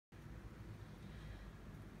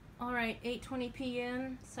Alright, 8:20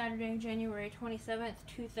 p.m., Saturday, January 27th,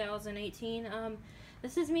 2018.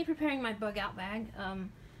 This is me preparing my bug out bag.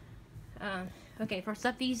 Okay, first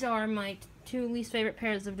up, these are my two least favorite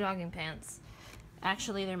pairs of jogging pants.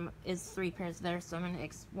 Actually, there is 3 pairs there, so I'm going to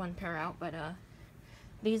X one pair out, but,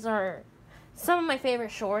 these are some of my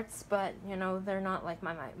favorite shorts, but, you know, they're not, like,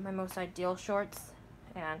 my most ideal shorts.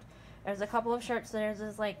 And there's a couple of shirts.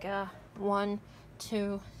 There's like, 1,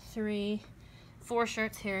 2, 3, 4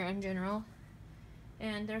 shirts here in general,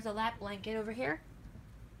 and there's a lap blanket over here.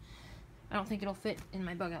 I don't think it'll fit in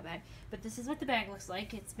my bug out bag, but this is what the bag looks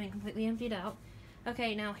like. It's been completely emptied out.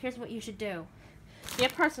 Okay, now here's what you should do. If you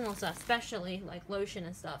have personal stuff, especially like lotion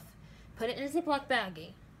and stuff, put it in a Ziploc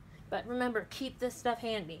baggie, but remember, keep this stuff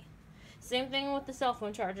handy. Same thing with the cell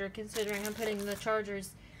phone charger, considering I'm putting the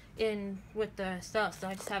chargers in with the stuff, so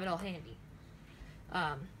I just have it all handy.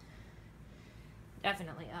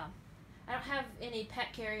 Definitely. I don't have any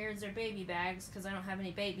pet carriers or baby bags because I don't have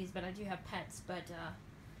any babies, but I do have pets. But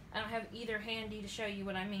I don't have either handy to show you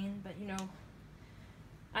what I mean. But, you know,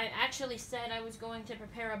 I actually said I was going to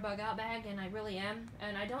prepare a bug out bag, and I really am.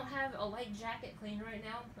 And I don't have a light jacket clean right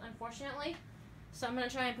now, unfortunately. So I'm going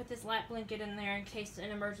to try and put this lap blanket in there in case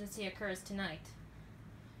an emergency occurs tonight.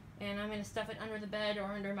 And I'm going to stuff it under the bed or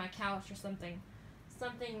under my couch or something.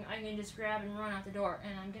 Something I can just grab and run out the door.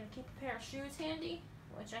 And I'm going to keep a pair of shoes handy,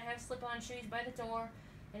 which I have slip-on shoes by the door,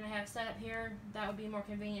 and I have set up here. That would be more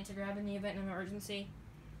convenient to grab in the event of an emergency.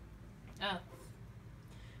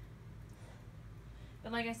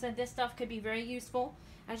 But like I said, this stuff could be very useful.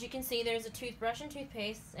 As you can see, there's a toothbrush and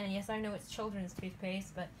toothpaste, and yes, I know it's children's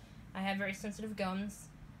toothpaste, but I have very sensitive gums.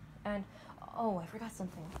 And, oh, I forgot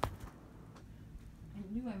something. I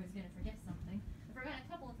knew I was going to forget something. I forgot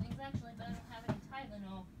a couple of things, actually, but I don't have any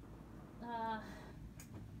Tylenol.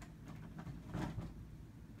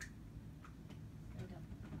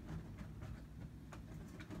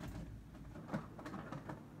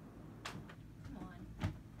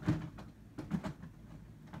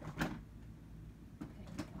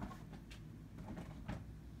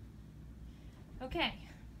 Okay.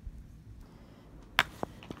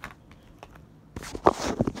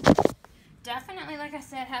 Definitely, like I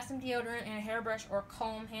said, have some deodorant and a hairbrush or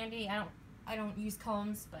comb handy. I don't use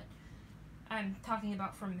combs, but I'm talking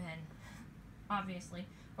about for men, obviously,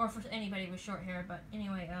 or for anybody with short hair. But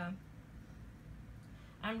anyway,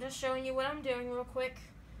 I'm just showing you what I'm doing real quick.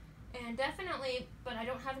 And definitely, but I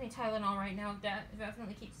don't have any Tylenol right now.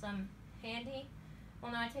 Definitely keep some handy.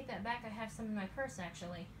 Well, no, I take that back. I have some in my purse,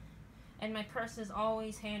 actually. And my purse is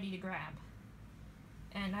always handy to grab.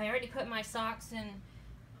 And I already put my socks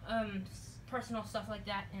and personal stuff like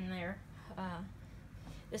that in there.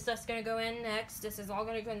 This stuff's going to go in next. This is all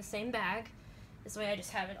going to go in the same bag. This way I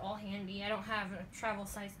just have it all handy. I don't have a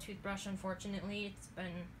travel-sized toothbrush, unfortunately. It's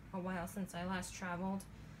been a while since I last traveled.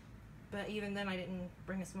 But even then I didn't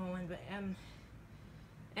bring a small one. But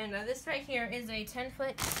and this right here is a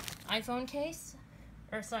 10-foot iPhone case.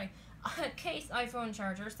 Or, sorry, case iPhone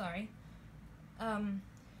charger, sorry.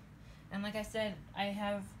 And like I said, I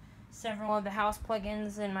have several of the house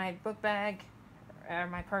plugins in my book bag, or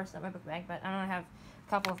my purse, not my book bag, but I don't have a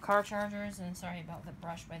couple of car chargers, and sorry about the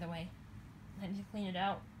brush, by the way. I need to clean it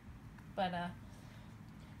out. But,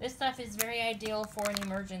 this stuff is very ideal for an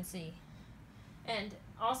emergency. And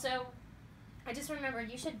also, I just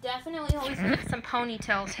remembered, you should definitely always keep some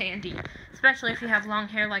ponytails handy, especially if you have long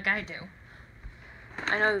hair like I do.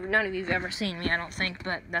 I know none of you have ever seen me, I don't think,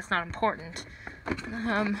 but that's not important.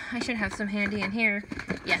 I should have some handy in here.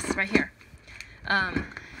 Yes, right here.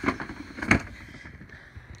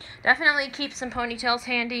 Definitely keep some ponytails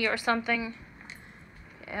handy or something,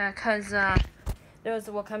 because those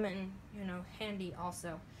will come in, you know, handy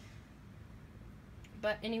also.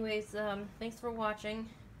 But anyways, thanks for watching.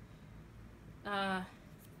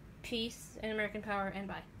 Peace and American Power, and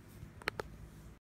bye.